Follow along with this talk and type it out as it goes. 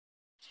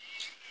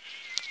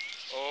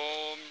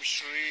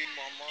Shri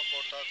Mama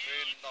Kotakre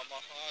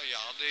Namaha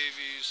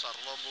Yadevi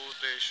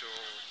Sarvabhuteshu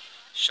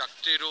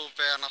Shakti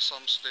Rupena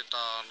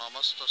Samstita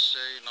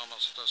Namastasya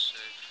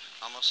Namastasya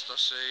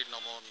Namastasya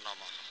Namo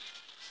Namaha.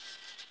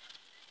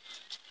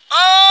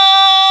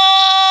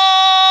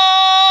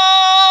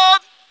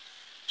 Om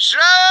Shri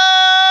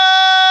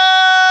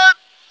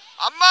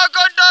Amma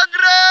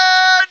Kotakre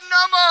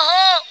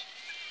Namaha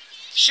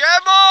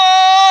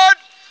Shebon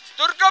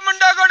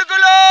Turkamunda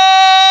Gadgula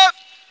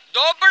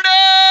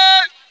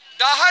Dopade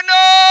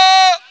Dahana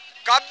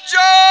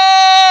Kabja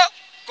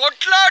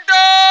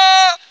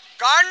Kotlata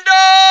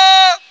Kanda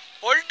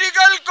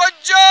Political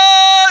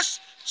Kojjas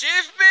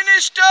Chief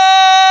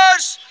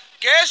Ministers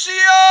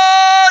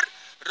KCR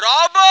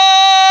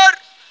Robber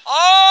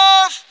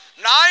of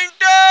 19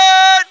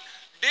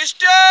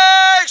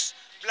 districts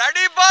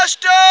Bloody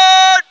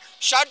Bastard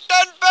Shut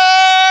and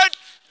Pet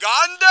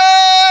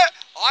Gandhi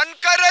on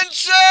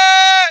currency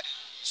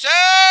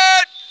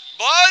said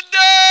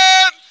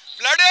birthday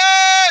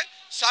bloody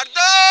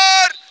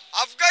Sardar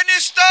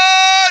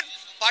Afghanistan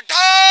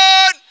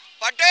Pathan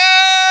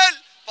Patel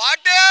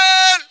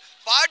Patel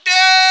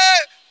Patel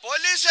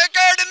Police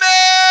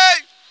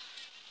Academy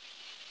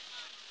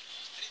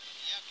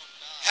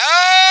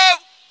have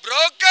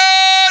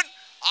broken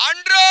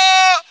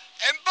Andhra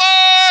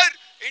Empire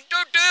into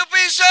two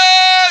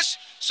pieces.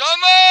 So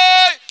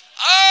my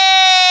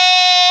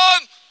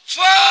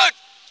foot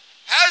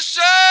has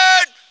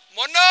said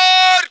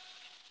monarch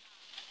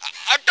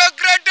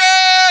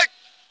autocratic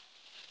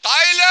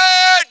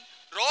Thailand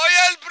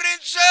royal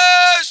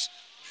princess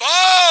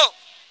bow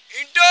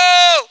into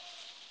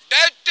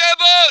death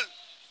table.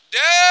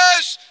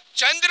 This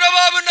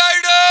Chandrababu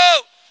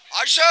Naidu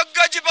Ashok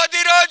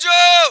Gajapati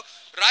Raju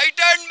right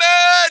hand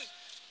man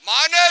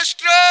Manas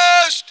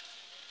Trust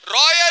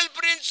royal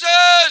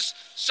princess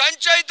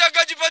Sanchaita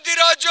Gajapati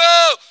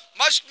Raju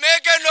must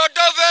make a note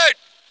of it.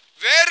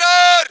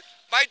 Where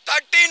by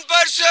 13%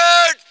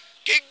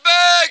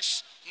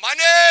 kickbacks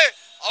money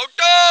out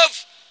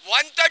of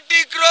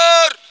 130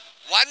 crore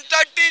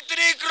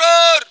 133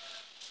 crore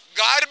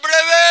garbed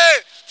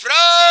away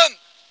from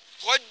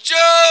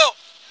Kojo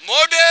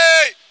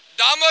Modi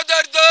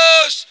Damodar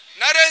Das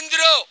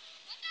Narendra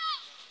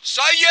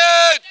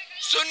Syed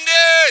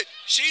Sunni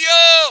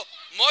Shia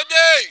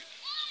Modi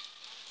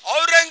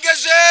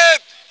Aurangzeb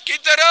की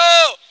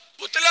तरह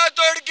पुतला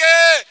तोड़ के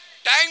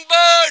tank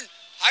बंद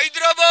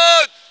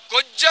Hyderabad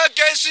Kojja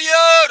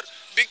KCR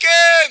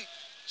became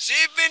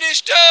chief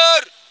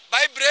minister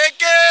by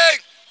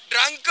breaking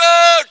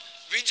drunkard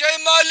Vijay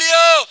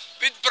Mallya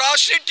with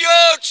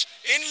prostitutes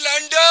in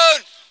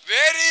London.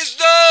 Where is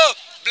the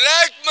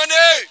black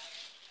money?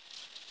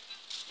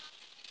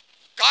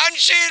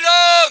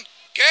 Kanshiram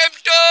came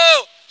to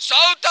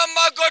South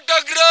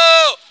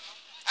Ammakottagra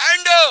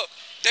and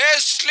they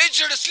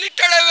slitted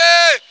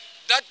away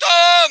the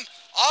thumb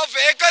of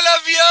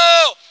Ekalavya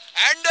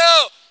and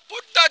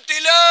put the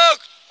tilak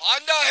on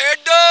the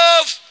head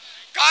of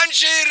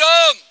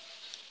Kanshiram.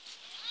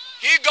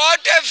 He got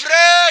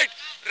afraid,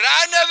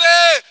 ran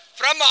away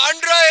from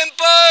Andhra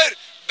Empire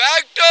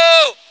back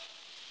to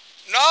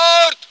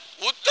North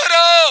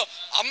Uttara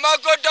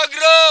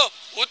Ammakottagra,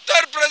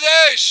 Uttar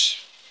Pradesh.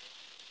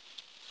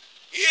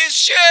 He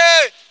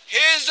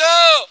is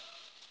a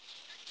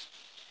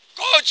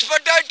coach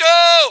potato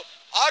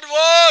or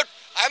what?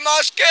 I am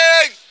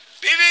asking.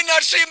 PV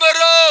Narasimha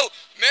Rao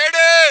made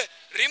a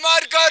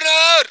remark on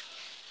her.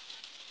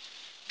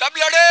 The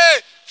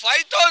bloody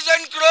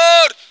 5,000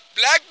 crore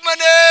black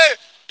money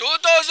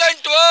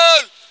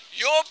 2012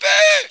 UP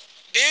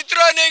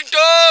dethroning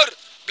tour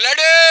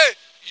bloody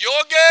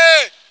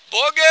yoge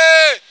boge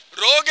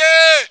roge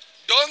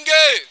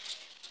donge.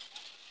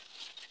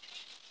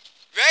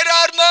 Where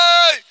are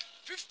my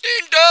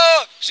 15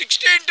 to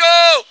 16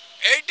 to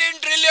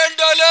 18 trillion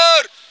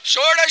dollar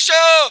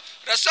Shodasha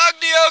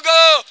Rasagni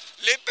Yoga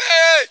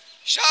Lipe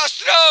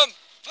Shastram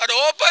for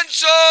open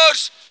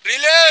source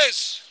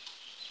release?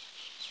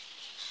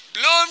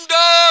 Bloom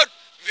dot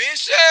we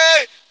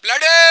say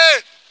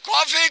bloody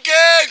coffee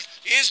king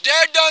is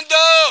dead on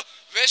the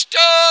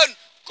western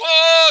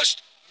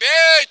coast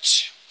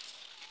beach.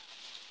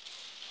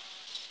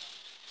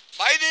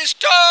 By this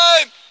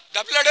time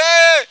the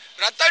bloody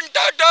Ratan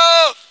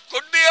Tata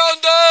could be on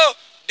the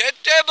death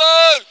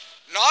table.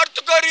 North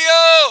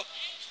Korea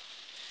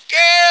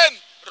came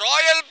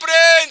royal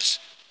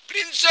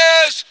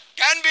princess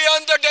can be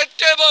on the death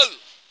table.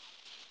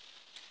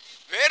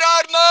 Where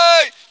are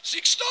my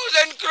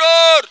 6,000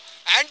 crore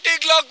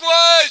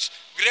anti-clockwise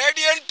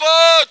gradient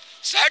path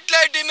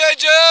satellite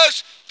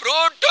images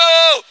proved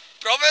to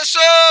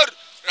Professor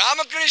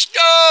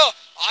Ramakrishna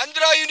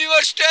Andhra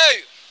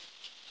University?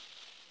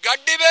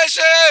 Gaddi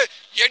bese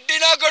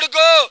Yeddina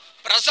Koduku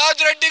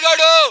Prasad Reddy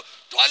Gadu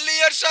 12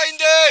 years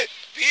ainde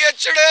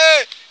PhD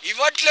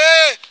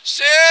Ivatle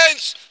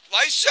Saints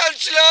Vice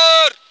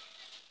Chancellor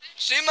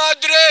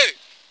Simadre.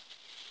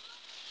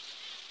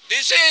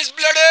 This is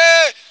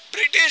bloody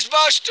British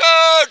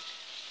bastard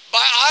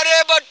by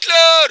R.A.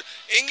 Butler,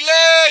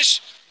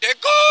 English,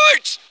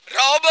 dacoits,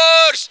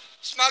 robbers,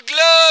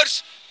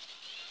 smugglers,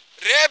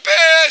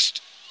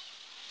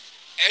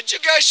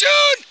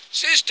 education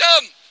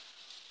system.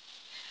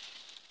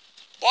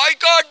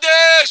 Boycott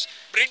this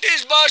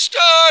British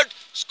bastard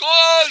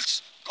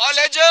schools,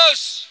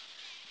 colleges.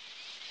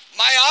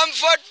 My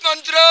Amfat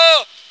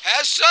mantra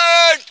has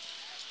sent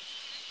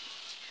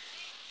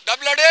the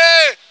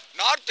bloody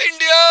North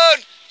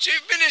Indian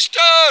Chief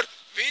Minister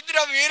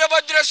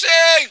Veerabhadra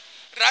Singh,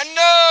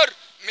 runner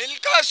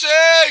Milka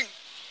Singh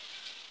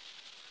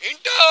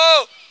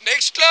into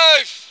next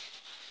life.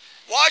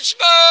 Watch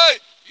my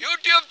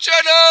YouTube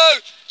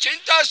channel,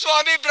 Chinta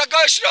Swamy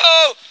Prakash,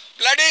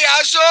 bloody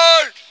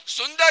asshole,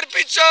 Sundar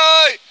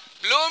Pichai,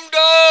 bloomed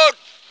out,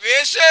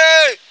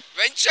 Vese,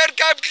 venture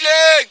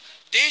capital,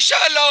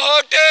 Disha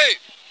Lahote.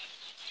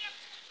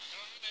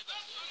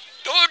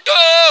 2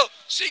 to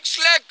 6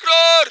 lakh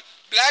crore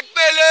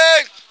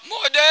blackmailing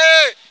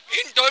Modi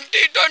in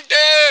 2020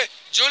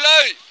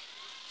 July.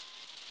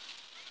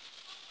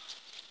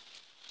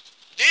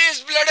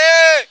 These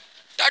bloody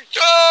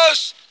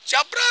tattoos,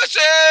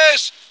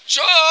 chaprases,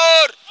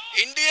 chor,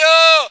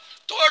 India,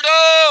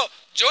 Thoda,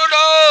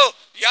 Jodo,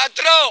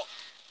 Yatra.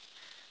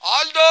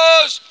 All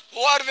those who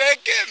are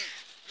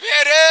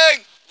wearing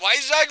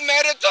Vizag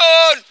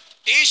Marathon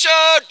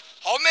t-shirt,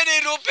 how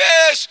many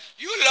rupees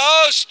you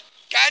lost?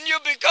 Can you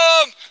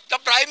become the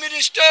Prime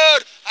Minister?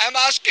 I am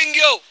asking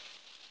you.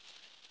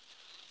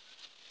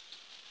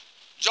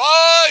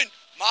 Join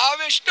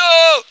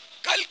Mahavishnu,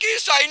 Kalki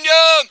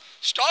Sainyam,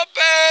 stop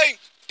paying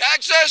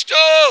taxes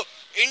to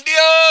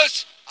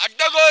India's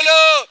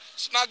Addagolo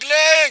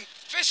smuggling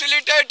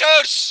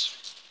facilitators.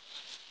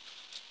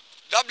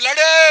 The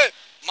bloody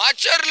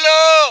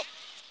Macharlo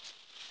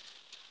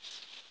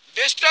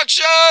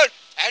destruction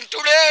and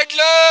today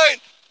headline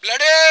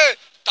bloody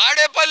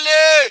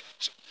Tadepalli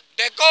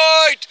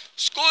dacoit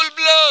school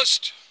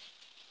blast.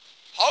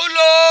 How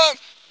long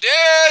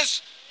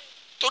this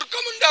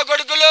Turkamunda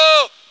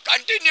Godgulu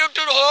continue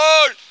to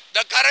hold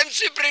the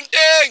currency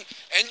printing,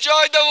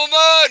 enjoy the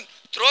woman,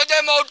 throw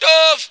them out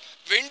of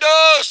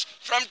windows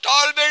from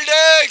tall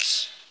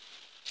buildings,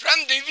 from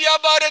Divya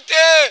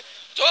Bharati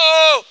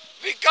to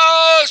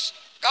Vikas,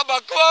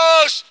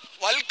 Kabakwas,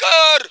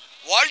 Valkar,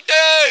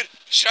 Voltaire,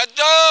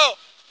 Shraddha,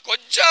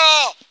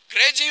 Kojja,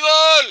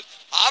 Grejewal,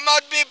 Aam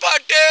Aadmi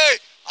Party,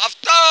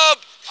 Aftab,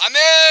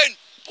 Amer.